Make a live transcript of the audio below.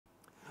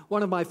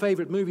One of my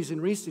favorite movies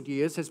in recent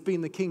years has been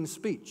The King's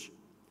Speech.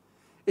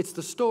 It's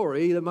the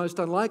story, the most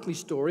unlikely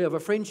story, of a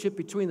friendship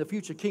between the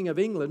future King of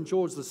England,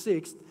 George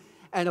VI,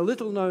 and a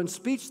little-known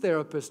speech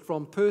therapist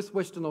from Perth,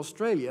 Western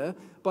Australia,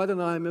 by the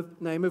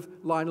name of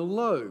Lionel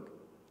Logue.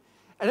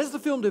 And as the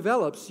film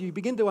develops, you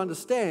begin to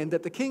understand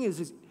that the king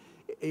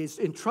is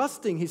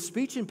entrusting his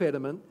speech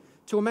impediment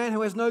to a man who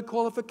has no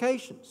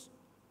qualifications.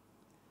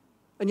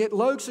 And yet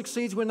Logue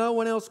succeeds where no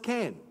one else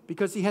can,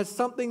 because he has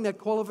something that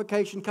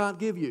qualification can't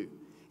give you.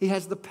 He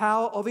has the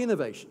power of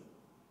innovation.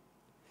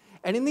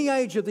 And in the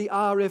age of the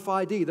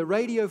RFID, the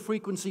radio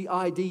frequency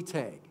ID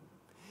tag,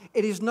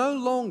 it is no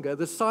longer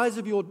the size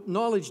of your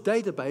knowledge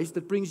database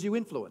that brings you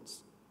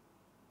influence.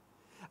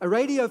 A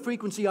radio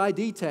frequency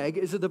ID tag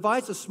is a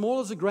device as small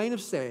as a grain of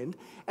sand,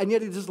 and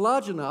yet it is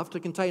large enough to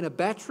contain a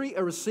battery,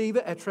 a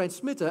receiver, a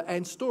transmitter,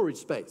 and storage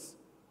space.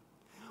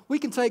 We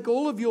can take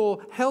all of your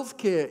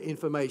healthcare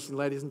information,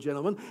 ladies and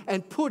gentlemen,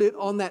 and put it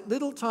on that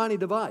little tiny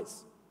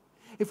device.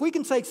 If we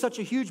can take such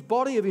a huge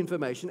body of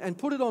information and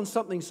put it on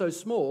something so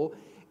small,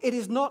 it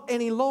is not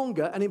any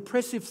longer an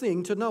impressive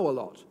thing to know a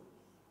lot.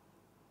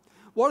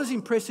 What is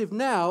impressive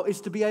now is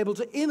to be able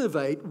to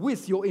innovate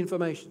with your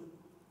information,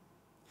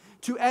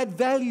 to add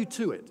value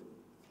to it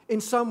in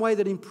some way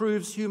that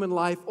improves human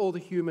life or the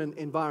human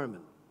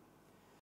environment.